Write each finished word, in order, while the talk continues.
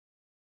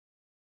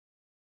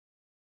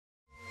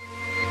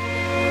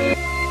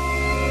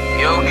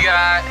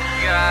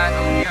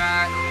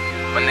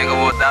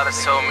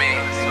$1 told me,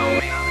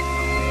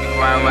 you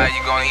grind right,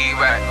 you gonna eat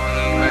right.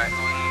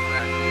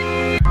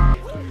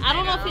 I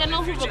don't know if y'all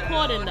know who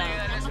recording though.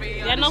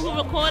 Y'all know who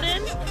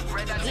recording?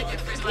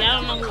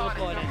 Y'all don't know who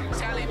recording.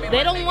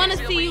 They don't want to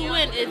see you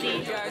win,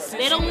 Izzy.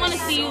 They don't want to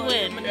see you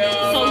win.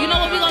 So you know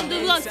what we're gonna do?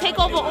 We're gonna take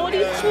over all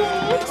these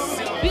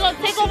schools. We're gonna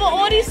take over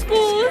all these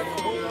schools.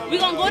 We're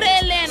gonna go to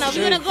Atlanta.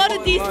 We're gonna go to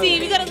DC.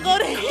 We're gonna go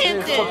to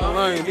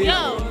Hampton.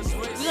 Yo.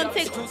 We're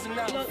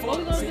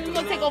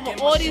gonna take over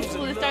all these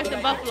schools. It starts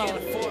in Buffalo.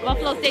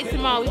 Buffalo State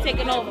tomorrow. We're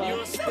taking over. Or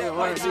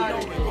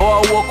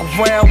I walk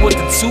around with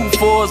the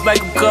 2 4s like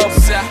a cup.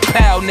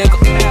 Pow, nigga.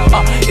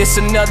 It's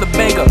another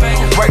banger.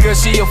 Right girl,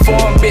 she a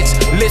foreign bitch.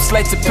 Lips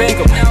like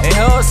Topanga. And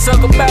her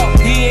suck about,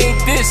 he ain't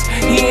this,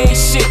 he ain't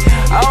shit.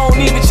 I don't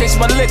even chase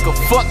my liquor.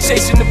 Fuck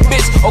chasing the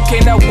bitch. Okay,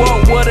 now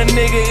what a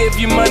nigga if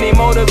you money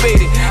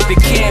motivated. They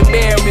can't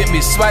bear with me.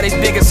 That's why these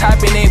niggas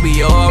hopping in,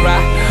 we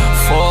alright.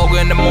 4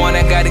 in the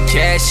morning, gotta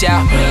cash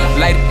out.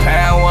 Like a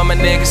pound with my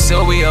niggas,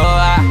 so we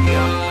alright.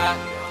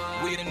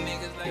 We the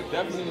niggas like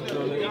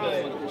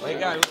Hey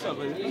guys, what's up,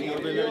 baby?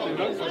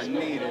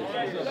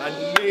 I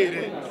need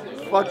it.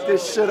 Fuck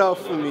this shit up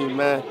for me,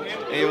 man.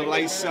 Hey, yo,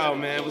 lights out,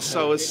 man. What's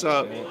up, what's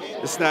up?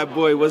 It's that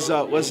boy, what's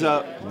up, what's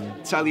up?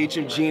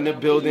 SwaveHMG in the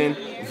building.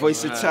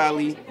 Voice of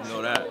Tally. You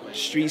know that.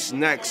 Streets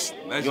next.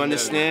 You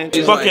understand?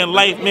 Fucking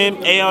life, man.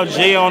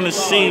 ALJ on the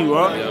scene,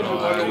 bro.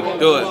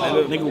 Do it,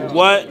 nigga. Nigga,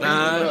 what?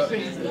 Nah.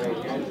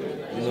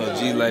 You know,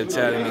 G Life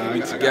Tally, nigga,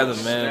 we together,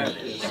 man.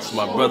 It's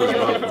my brothers,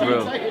 bro, for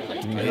real.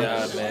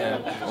 Yeah,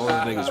 man. All these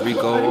niggas,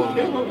 Rico,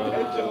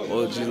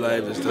 all G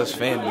Life, that's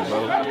family,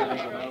 bro. You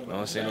know what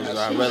I'm saying? Those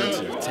are our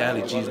relatives.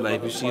 Tally, G's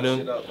Life, you see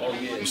them?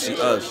 You see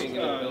us.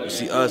 You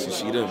see us, you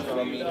see them.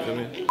 You feel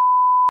me?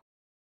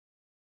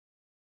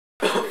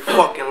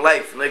 Fucking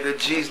life, nigga.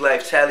 G's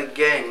Life, Tally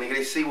Gang, nigga.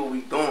 They see what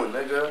we doing,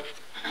 nigga.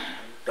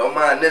 Don't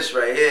mind this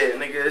right here,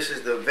 nigga. This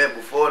is the event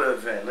before the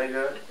event,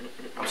 nigga.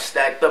 I'm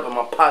stacked up in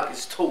my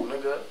pockets too,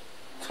 nigga.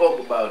 Talk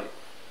about it.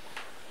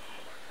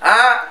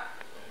 Ah?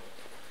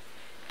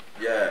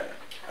 Yeah.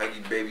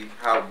 Huggy, baby.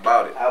 How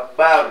about it? How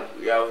about it?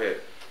 We out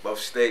here. Buff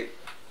State.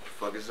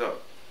 Fuck is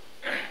up?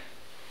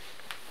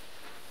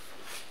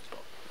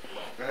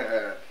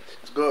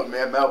 It's good,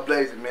 man. Mel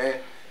Blazing,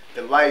 man.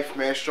 The life,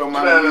 man. Show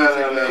my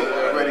music, man. You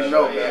already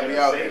know, man. We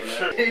out here, man.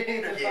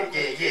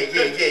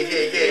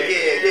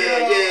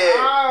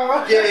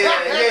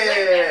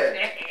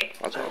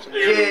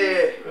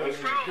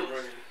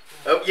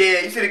 Oh yeah,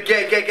 you see the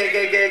gang.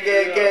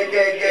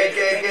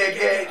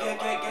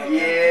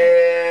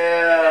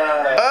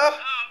 Yeah. Huh?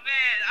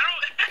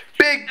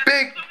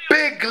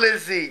 Big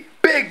glizzy.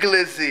 Big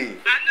glizzy.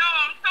 I know,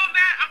 I'm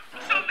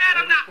so mad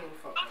I'm not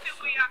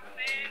we are,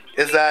 man.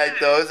 It's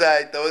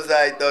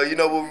alright though. You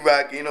know what we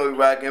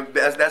rocking,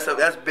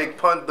 That's Big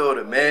Pun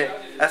daughter, man.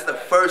 That's the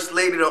first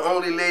lady, the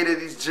only lady of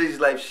these G's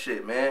Life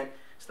shit, man.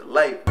 It's the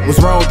life, man. What's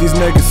wrong with these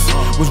niggas?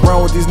 What's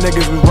wrong with these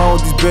niggas? What's wrong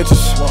with these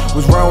bitches?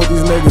 What's wrong with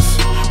these niggas?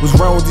 What's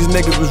wrong with these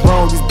niggas? What's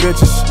wrong with these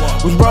bitches?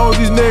 What's wrong with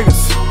these niggas?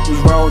 What's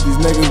wrong with these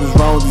niggas? What's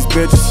wrong with these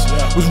bitches?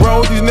 What's wrong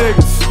with these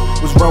niggas?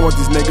 What's wrong with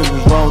these niggas?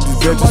 What's wrong with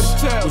these bitches?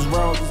 What's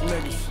wrong with these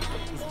niggas?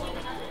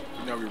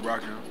 You know we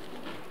rocking.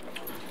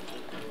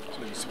 This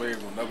nigga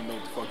Swave will never know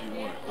what the fuck you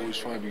want. Always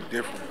trying to be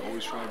different.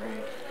 Always trying to be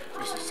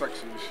Mr.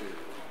 Sexy and shit.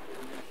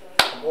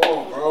 Come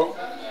on, bro.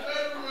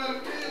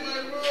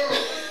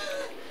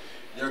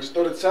 Yo, just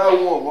throw the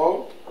towel on,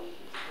 bro.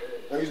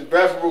 Now use the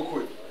bathroom real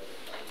quick.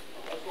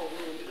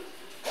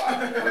 Yo, come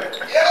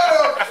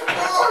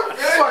on,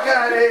 man. Fuck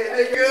out of here,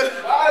 nigga.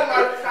 My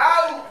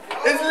towel.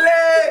 It's lit.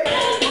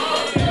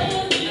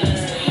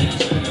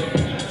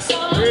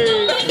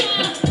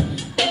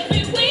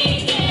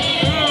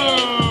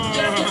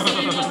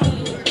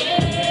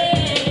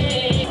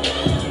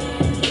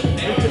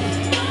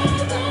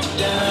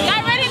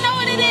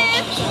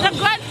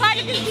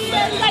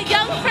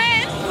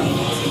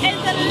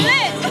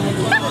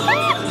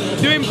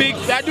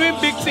 Doing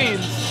big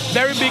things,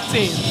 very big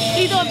things.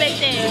 He's doing big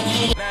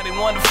things. Now they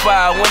wonder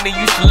fire when they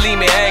used to leave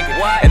me hanging.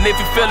 And if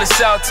you feelin'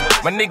 salty,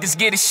 my niggas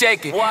get it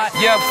shaking.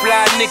 Young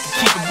fly nigga,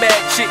 keep a bad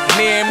chick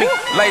near me.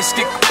 Light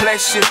skin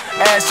complexion,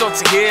 ass so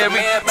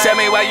Tahiri. Tell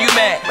me why you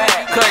mad,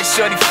 cause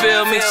shorty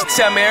feel me. She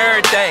tell me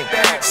everything,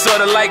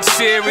 sorta like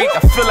Siri. I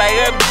feel like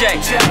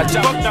MJ.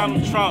 Fuck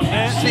Donald Trump,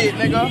 man. Shit,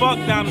 nigga. Fuck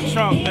Donald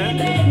Trump, man.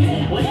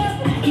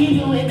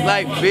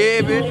 Like,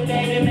 baby,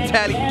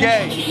 Tally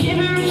Gang.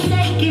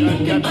 I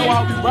know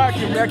how we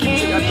rockin', man. I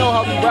know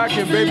how we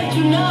rockin', baby. I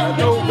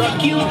know what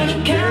we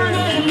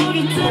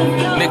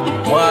Nigga,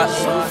 what?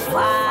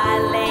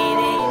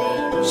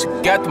 She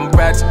got them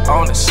rats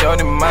on her,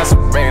 shorty my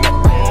Serena.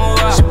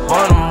 She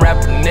want them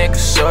rapper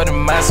niggas, shorty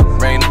my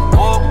Serena.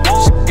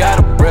 She got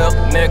a real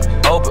nigga,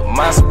 open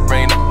my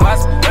Serena.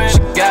 She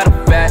got a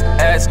fat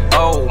ass,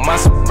 oh my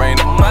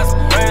Serena. My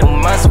Serena,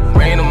 my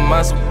Serena,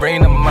 my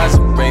Serena, my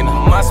Serena,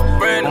 my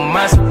Serena,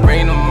 my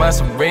Serena, my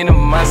Serena,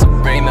 my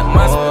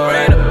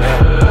Serena.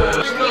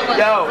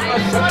 Yo,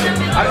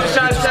 I'm just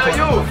trying to tell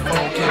you.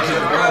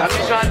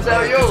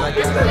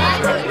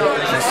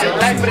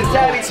 life of the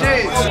Tally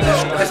Gzz.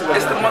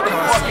 It's the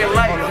motherfucking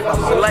life.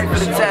 It's the life of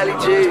the Tally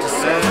Gzz.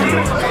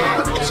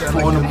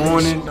 4 in the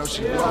morning,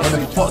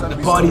 the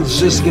party's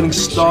just getting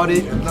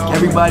started.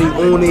 Everybody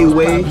on their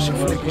way. You know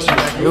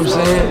what I'm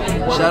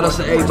saying? Shout out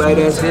to everybody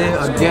that's here.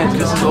 Again,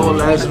 this is all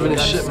last minute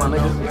shit, my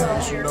nigga.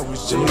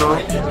 You know,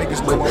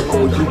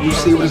 you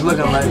see what it's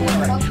looking like.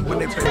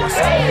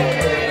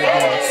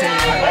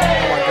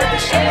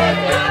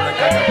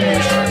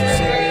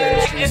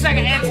 It's like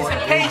an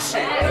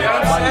anticipation. You know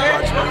what I'm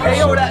saying? Hey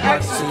yo, that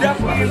X is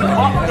definitely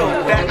up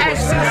though. That X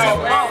is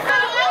up.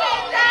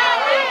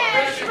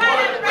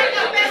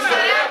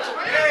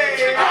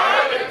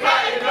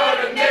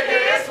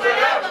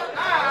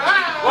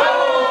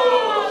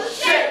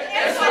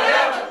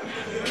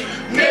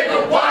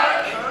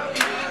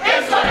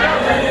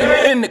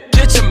 In the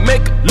kitchen,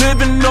 make a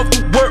living off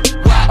the work.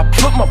 I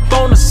put my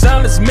phone on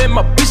silence, man,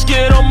 my bitch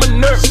get on my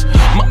nerves.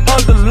 My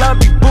other line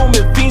be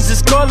booming, fiends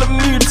is calling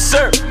me to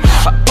serve.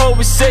 I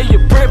always say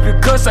your prayer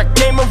because I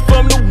came up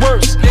from the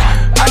worst.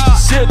 I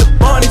just hear the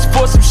bunnies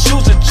for some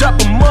shoes and drop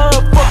a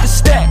motherfucking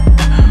stack.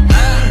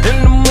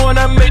 In the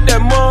morning I make that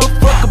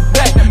motherfucker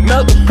back.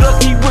 Melt the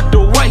Glucky with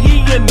the white,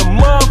 he in the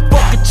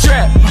motherfucking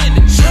trap.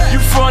 You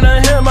front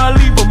of him, I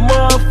leave a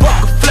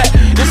motherfucker flat.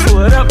 It's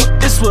whatever,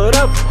 it's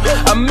whatever.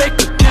 I make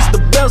her kiss the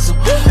bezel,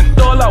 and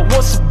all I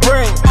want's a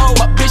brain.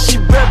 My bitch, she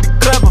very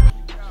clever.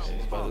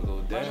 It's about to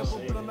go down.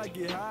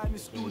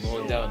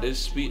 Going down this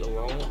street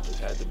alone has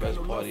had the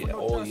best party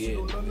all year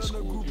in the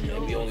school.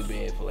 And we only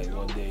been here for like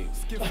 1 day.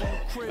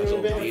 That's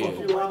all day.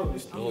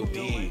 No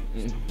D.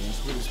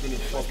 It's been a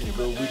fucking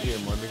good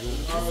weekend, my nigga.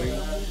 I mean,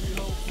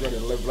 you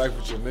gotta live life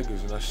with your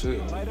niggas and that's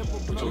it.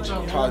 Put you in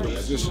a positive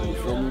position, you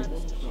feel me?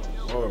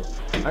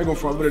 I ain't gonna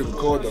front, I'm ready to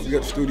record though. We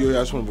got the studio here,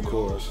 I just wanna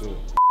record, that's it.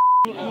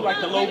 You like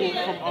the logo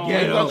from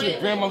Get him. Got your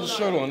grandmother's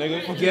shirt on,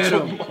 nigga. Get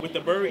him. with the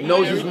bird.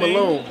 Noses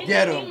Malone.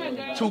 Get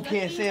him.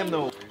 Toucan Sam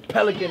nose.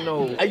 Pelican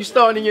nose. Are you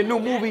starting in your new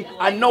movie?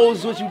 I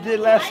knows what you did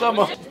last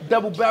summer.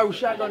 Double barrel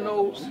shotgun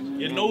nose.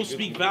 Your nose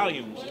speak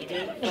volumes.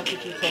 That's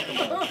what you're talking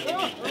about.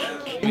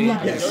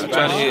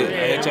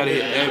 I try to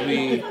hit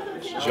every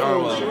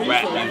genre of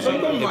rap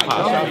music, hip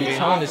hop. I be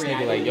telling this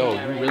nigga like, yo,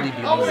 you really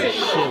be doing this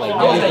shit. Like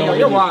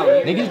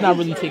niggas not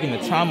really taking the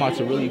time out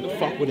to really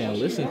fuck with it and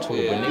listen to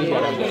it. But niggas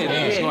gotta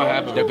understand. It's gonna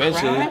happen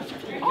eventually.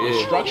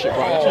 The structure,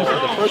 bro.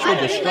 The first word,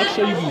 the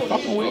structure you be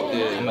fucking with.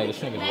 I'm like, this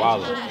nigga's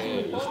wild.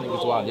 This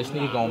nigga's wild. This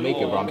nigga gonna make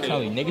it, bro. I'm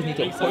telling you, niggas need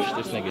to push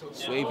this nigga.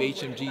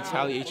 SwaveHMG,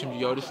 TallyHMG,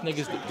 yo, this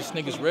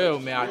nigga's real,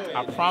 man.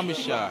 I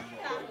promise y'all.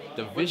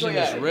 The vision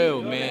is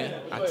real, man.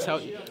 I tell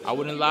you, I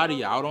wouldn't lie to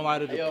you. I don't lie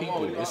to the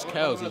people. It's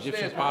Kells,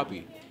 Egyptian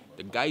Poppy,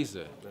 the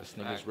Geyser. This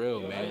nigga's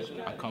real, man.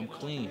 I come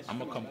clean.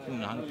 I'ma come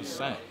clean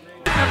 100%.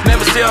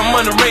 Never say I'm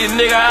underrated,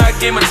 nigga. I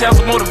gave my town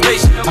some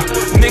motivation.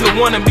 Nigga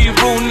wanna be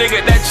rude,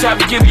 nigga. That chop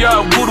give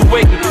y'all a rude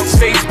awakening.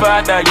 Stage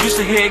spot I used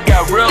to hear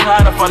got real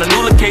hot. I found a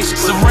new location.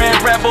 Some ran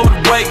rap over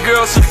the white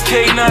girls so the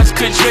K9s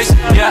couldn't trace it.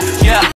 Yeah, yeah.